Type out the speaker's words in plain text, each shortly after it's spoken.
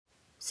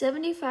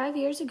75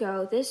 years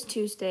ago, this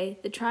Tuesday,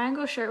 the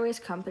Triangle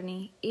Shirtwaist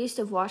Company, east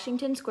of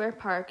Washington Square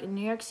Park in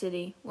New York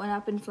City, went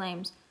up in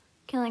flames,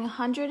 killing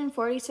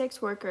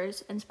 146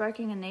 workers and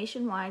sparking a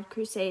nationwide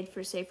crusade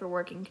for safer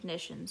working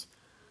conditions.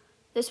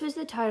 This was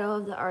the title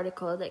of the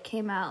article that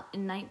came out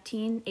in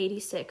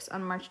 1986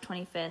 on March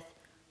 25th.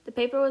 The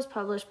paper was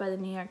published by the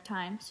New York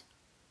Times.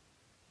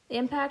 The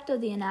impact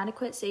of the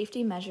inadequate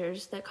safety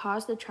measures that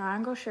caused the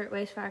Triangle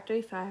Shirtwaist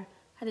Factory fire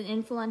had an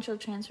influential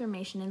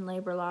transformation in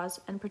labor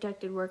laws and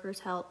protected workers'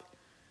 health.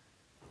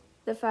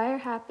 The fire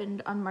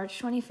happened on March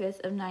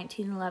 25th of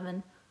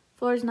 1911.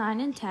 Floors 9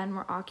 and 10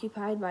 were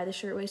occupied by the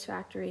shirtwaist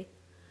factory.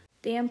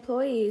 The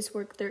employees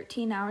worked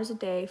 13 hours a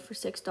day for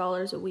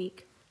 $6 a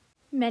week.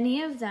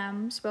 Many of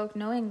them spoke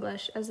no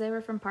English as they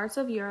were from parts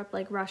of Europe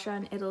like Russia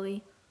and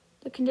Italy.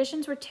 The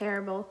conditions were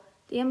terrible.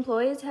 The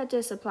employees had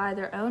to supply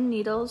their own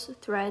needles,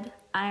 thread,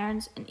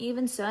 irons, and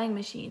even sewing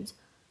machines.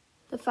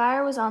 The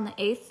fire was on the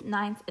 8th,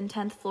 9th, and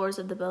 10th floors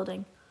of the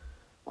building.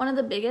 One of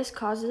the biggest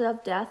causes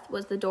of death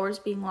was the doors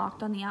being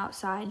locked on the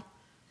outside.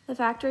 The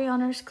factory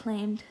owners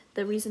claimed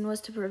the reason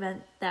was to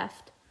prevent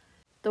theft.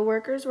 The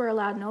workers were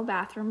allowed no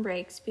bathroom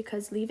breaks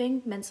because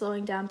leaving meant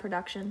slowing down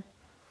production.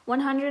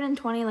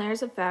 120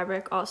 layers of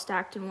fabric all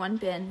stacked in one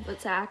bin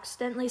was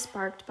accidentally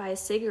sparked by a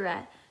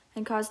cigarette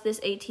and caused this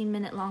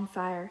 18-minute-long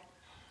fire.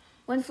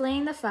 When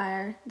fleeing the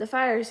fire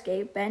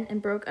escape bent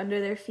and broke under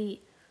their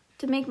feet.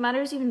 To make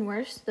matters even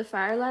worse, the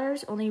fire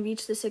ladders only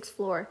reached the 6th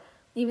floor,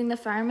 leaving the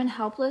firemen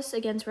helpless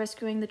against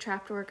rescuing the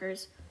trapped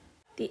workers.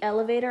 The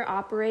elevator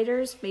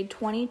operators made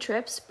 20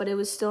 trips, but it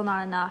was still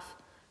not enough.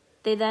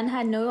 They then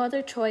had no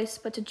other choice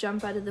but to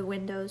jump out of the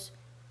windows.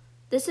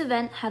 This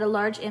event had a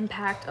large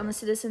impact on the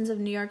citizens of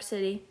New York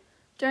City.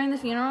 During the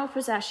funeral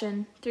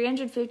procession,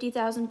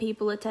 350,000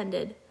 people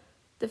attended.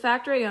 The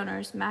factory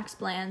owners, Max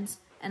Blands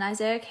and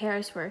Isaac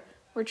Harris, were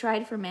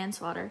tried for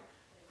manslaughter.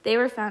 They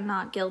were found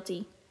not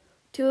guilty.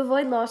 To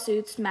avoid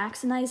lawsuits,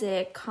 Max and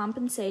Isaac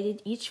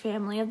compensated each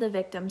family of the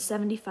victims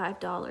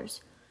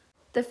 $75.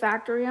 The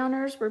factory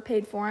owners were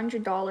paid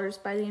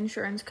 $400 by the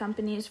insurance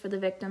companies for the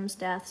victims'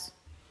 deaths.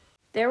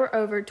 There were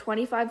over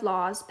 25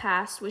 laws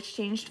passed which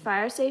changed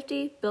fire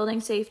safety, building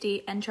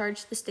safety, and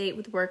charged the state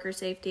with worker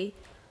safety.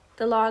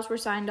 The laws were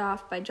signed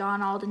off by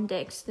John Alden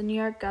Dix, the New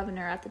York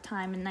governor at the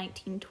time in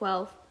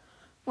 1912.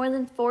 More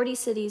than 40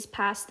 cities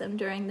passed them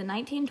during the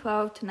 1912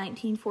 to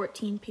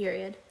 1914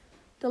 period.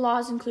 The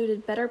laws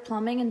included better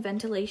plumbing and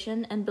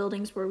ventilation, and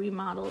buildings were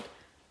remodeled.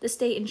 The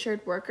state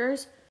insured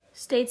workers.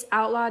 States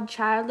outlawed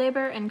child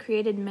labor and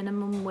created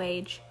minimum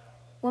wage.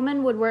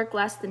 Women would work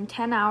less than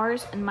 10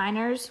 hours, and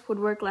minors would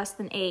work less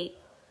than 8.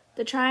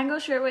 The Triangle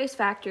Shirtwaist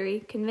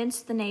Factory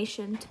convinced the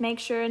nation to make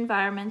sure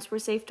environments were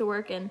safe to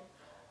work in.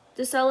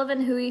 The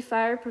Sullivan-Huey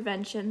Fire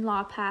Prevention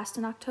Law passed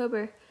in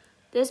October.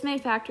 This made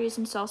factories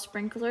install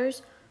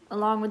sprinklers,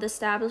 along with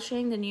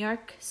establishing the New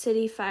York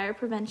City Fire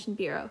Prevention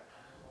Bureau.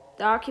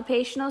 The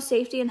Occupational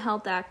Safety and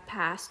Health Act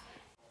passed.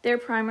 Their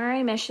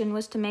primary mission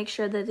was to make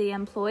sure that the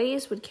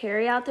employees would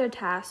carry out their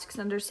tasks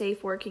under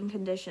safe working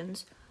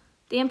conditions.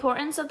 The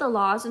importance of the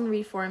laws and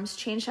reforms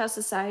changed how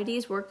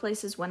society's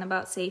workplaces went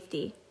about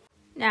safety.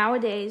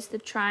 Nowadays, the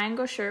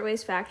Triangle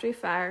Shirtwaist Factory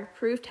fire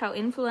proved how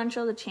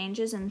influential the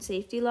changes in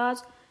safety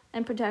laws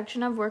and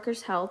protection of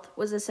workers' health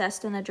was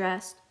assessed and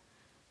addressed.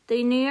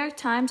 The New York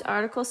Times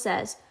article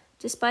says,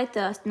 despite the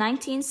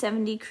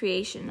 1970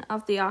 creation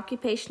of the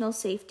Occupational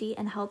Safety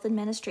and Health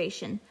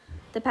Administration,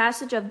 the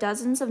passage of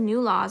dozens of new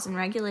laws and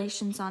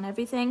regulations on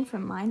everything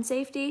from mine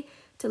safety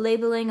to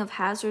labeling of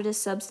hazardous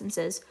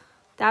substances,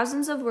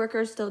 thousands of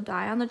workers still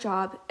die on the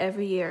job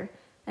every year,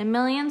 and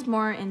millions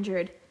more are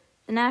injured.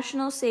 The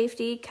National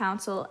Safety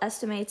Council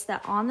estimates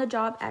that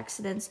on-the-job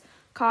accidents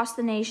cost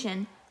the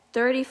nation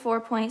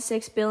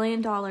 $34.6 billion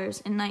in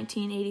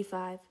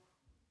 1985.